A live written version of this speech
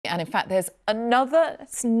And in fact, there's another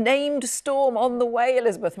named storm on the way,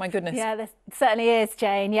 Elizabeth. My goodness. Yeah, there certainly is,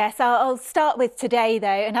 Jane. Yes, I'll start with today, though.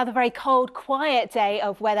 Another very cold, quiet day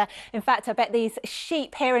of weather. In fact, I bet these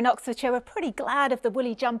sheep here in Oxfordshire were pretty glad of the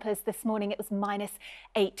woolly jumpers this morning. It was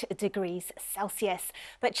 -8 degrees Celsius.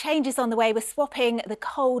 But changes on the way. We're swapping the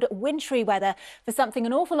cold, wintry weather for something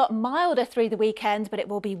an awful lot milder through the weekend, but it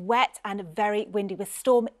will be wet and very windy with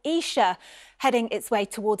Storm ISHA heading its way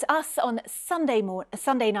towards us on Sunday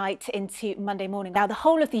night into Monday morning. Now, the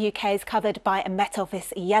whole of the UK is covered by a Met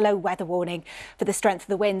Office yellow weather warning for the strength of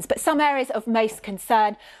the winds, but some areas of most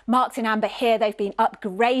concern marked in amber here. They've been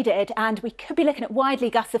upgraded, and we could be looking at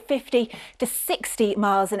widely gusts of 50 to 60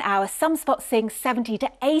 miles an hour. Some spots seeing 70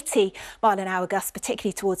 to 80 mile an hour gusts,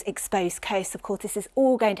 particularly towards exposed coasts. Of course, this is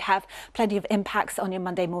all going to have plenty of impacts on your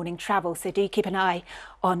Monday morning travel, so do keep an eye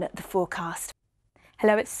on the forecast.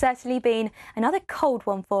 Hello, it's certainly been another cold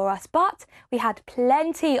one for us, but we had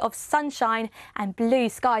plenty of sunshine and blue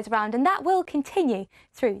skies around, and that will continue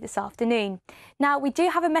through this afternoon. Now, we do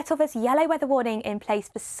have a Met Office yellow weather warning in place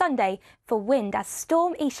for Sunday for wind as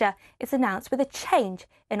Storm ISHA is announced with a change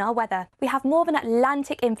in our weather. We have more of an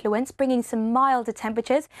Atlantic influence, bringing some milder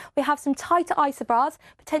temperatures. We have some tighter isobars,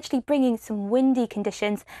 potentially bringing some windy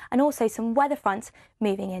conditions, and also some weather fronts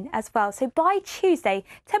moving in as well. So by Tuesday,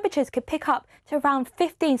 temperatures could pick up to around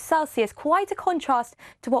 15 Celsius, quite a contrast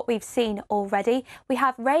to what we've seen already. We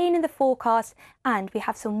have rain in the forecast, and we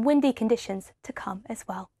have some windy conditions to come as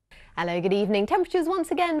well. Hello, good evening. Temperatures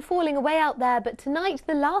once again falling away out there, but tonight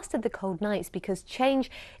the last of the cold nights because change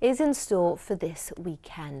is in store for this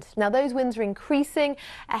weekend. Now, those winds are increasing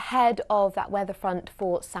ahead of that weather front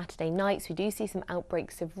for Saturday nights. We do see some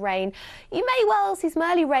outbreaks of rain. You may well see some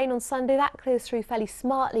early rain on Sunday. That clears through fairly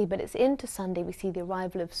smartly, but it's into Sunday we see the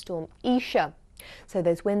arrival of Storm ISHA. So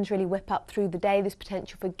those winds really whip up through the day. There's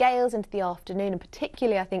potential for gales into the afternoon, and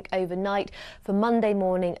particularly, I think, overnight for Monday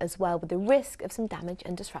morning as well, with the risk of some damage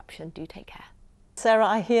and disruption. Do take care. Sarah,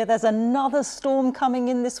 I hear there's another storm coming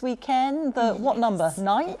in this weekend. What number?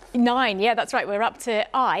 9th? 9, yeah, that's right. We're up to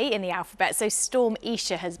I in the alphabet. So Storm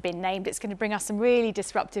ISHA has been named. It's going to bring us some really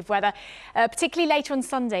disruptive weather, particularly later on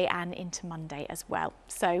Sunday and into Monday as well.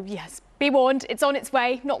 So, yes, be warned, it's on its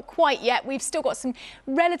way. Not quite yet. We've still got some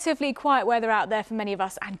relatively quiet weather out there for many of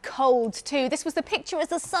us, and cold too. This was the picture as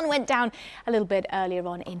the sun went down a little bit earlier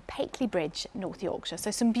on in Pateley Bridge, North Yorkshire.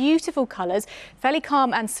 So some beautiful colours, fairly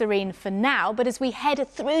calm and serene for now. But as we head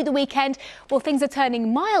through the weekend, well, things are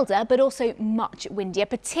turning milder, but also much windier,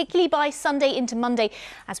 particularly by Sunday into Monday,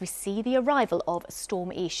 as we see the arrival of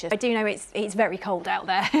Storm ISHA. I do know it's very cold out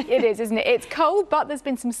there. It is, isn't it? It's cold, but there's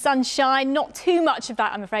been some sunshine. Not too much of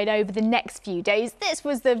that, I'm afraid, over the next few days. This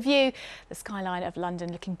was the view, the skyline of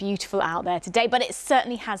London, looking beautiful out there today, but it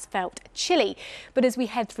certainly has felt chilly. But as we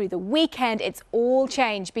head through the weekend, it's all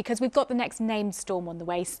changed because we've got the next named storm on the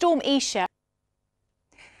way, Storm ISHA.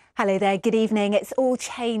 Hello there, good evening. It's all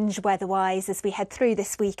changed weather-wise as we head through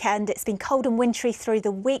this weekend. It's been cold and wintry through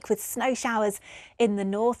the week with snow showers in the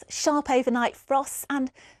north, sharp overnight frosts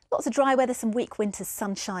and lots of dry weather, some weak winter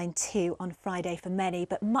sunshine too on Friday for many,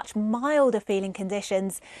 but much milder feeling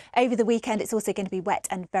conditions. Over the weekend, it's also going to be wet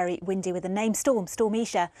and very windy with a named storm, Storm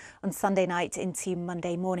ISHA, on Sunday night into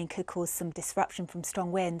Monday morning could cause some disruption from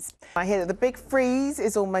strong winds. I hear that the big freeze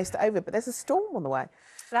is almost over, but there's a storm on the way.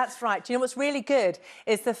 That's right. Do you know what's really good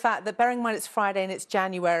is the fact that, bearing in mind it's Friday and it's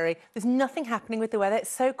January, there's nothing happening with the weather. It's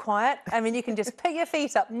so quiet. I mean, you can just put your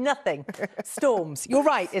feet up, nothing. Storms. You're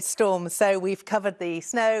right, it's storms. So we've covered the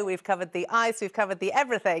snow, we've covered the ice, we've covered the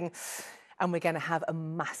everything. And we're going to have a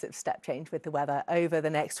massive step change with the weather over the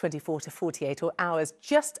next 24 to 48 hours,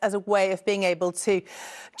 just as a way of being able to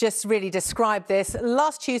just really describe this.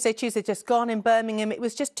 Last Tuesday just gone in Birmingham, it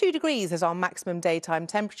was just 2 degrees as our maximum daytime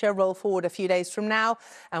temperature. Roll forward a few days from now,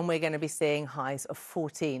 and we're going to be seeing highs of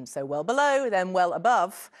 14. So well below, then well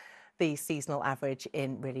above the seasonal average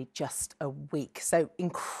in really just a week. So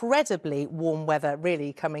incredibly warm weather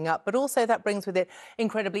really coming up, but also that brings with it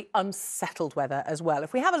incredibly unsettled weather as well.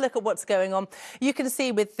 If we have a look at what's going on, you can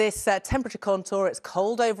see with this temperature contour, it's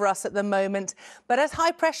cold over us at the moment, but as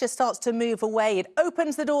high pressure starts to move away, it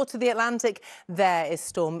opens the door to the Atlantic. There is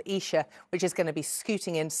Storm ISHA, which is going to be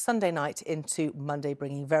scooting in Sunday night into Monday,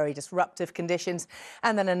 bringing very disruptive conditions,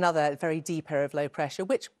 and then another very deep area of low pressure,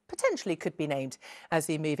 which potentially could be named as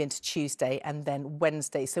we move into Tuesday and then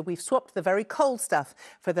Wednesday. So we've swapped the very cold stuff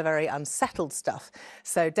for the very unsettled stuff.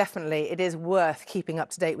 So definitely it is worth keeping up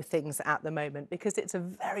to date with things at the moment because it's a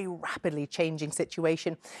very rapidly changing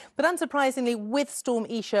situation. But unsurprisingly, with Storm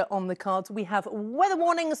ISHA on the cards, we have weather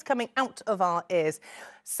warnings coming out of our ears.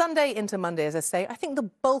 Sunday into Monday, as I say, I think the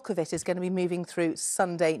bulk of it is going to be moving through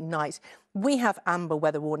Sunday night. we have amber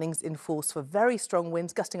weather warnings in force for very strong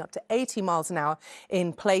winds gusting up to 80 miles an hour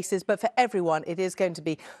in places. But for everyone, it is going to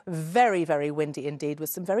be very, very windy indeed, with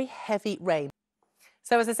some very heavy rain.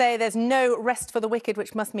 So, as I say, there's no rest for the wicked,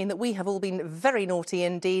 which must mean that we have all been very naughty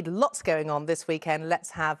indeed. Lots going on this weekend. Let's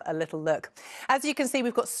have a little look. As you can see,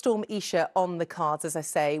 we've got Storm ISHA on the cards, as I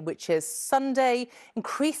say, which is Sunday,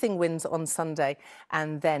 increasing winds on Sunday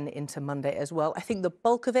and then into Monday as well. I think the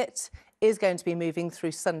bulk of it is going to be moving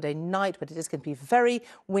through Sunday night, but it is going to be very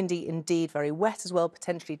windy indeed, very wet as well,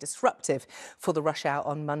 potentially disruptive for the rush hour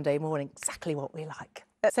on Monday morning. Exactly what we like.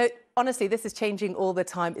 So, honestly, this is changing all the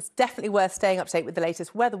time. It's definitely worth staying up to date with the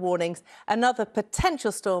latest weather warnings. Another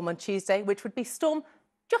potential storm on Tuesday, which would be Storm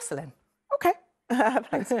Jocelyn. OK.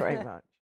 Thanks very much.